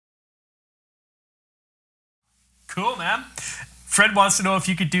Cool, man. Fred wants to know if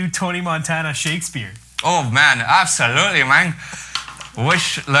you could do Tony Montana Shakespeare. Oh, man, absolutely, man.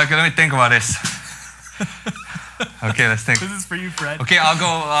 Look, let me think about this. Okay, let's think. This is for you, Fred. Okay, I'll go.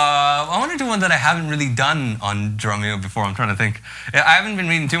 I want to do one that I haven't really done on Drumeo before. I'm trying to think. I haven't been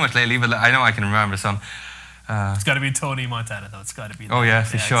reading too much lately, but I know I can remember some. It's got to be Tony Montana, though. It's got to be. Oh, yeah,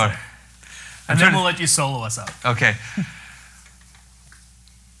 for sure. And then we'll let you solo us out. Okay.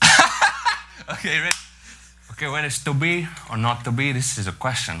 Okay, ready? Okay, whether it's to be or not to be, this is a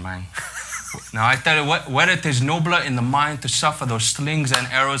question, man. Now, I tell you what, whether it is nobler in the mind to suffer those slings and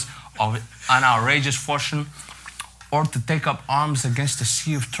arrows of an outrageous fortune, or to take up arms against the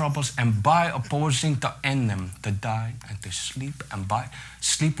sea of troubles, and by opposing to end them, to die and to sleep, and by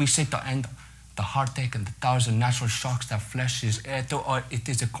sleep we say to end the heartache and the thousand natural shocks that flesh is heir to, or it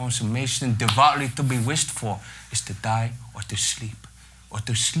is a consummation devoutly to be wished for, is to die or to sleep, or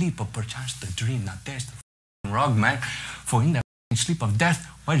perchance to dream. Now there's the rug, man, for in the sleep of death,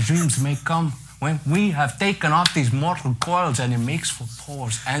 where dreams may come, when we have taken off these mortal coils, and it makes for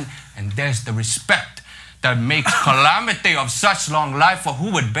pause, and there's the respect that makes calamity of such long life, for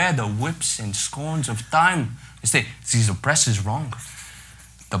who would bear the whips and scorns of time? You say, these oppressors wrong.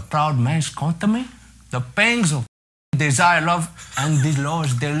 The proud man's contumely, the pangs of desire, love, and the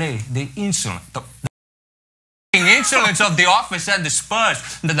law's delay, the insolent, the insolence of the office and the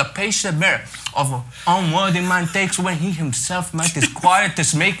spurs that the patient bearer of an unworthy man takes when he himself might his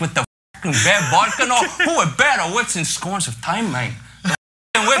quietest make with the fucking bare balcony, who would bear the whips and scorns of time, man?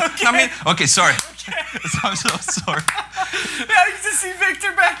 The whip, I mean, okay, sorry. I'm so sorry. Yeah, you just see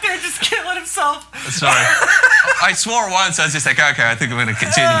Victor back there just killing himself. Sorry. I swore once, I was just like, okay, I think I'm going to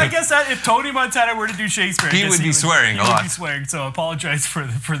continue. I guess that if Tony Montana were to do Shakespeare, he would be swearing a lot. He would be swearing, so I apologize for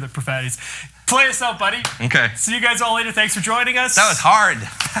the profanities. Play us out, buddy. Okay. See you guys all later. Thanks for joining us. That was hard.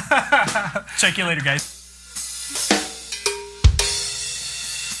 Check you later, guys.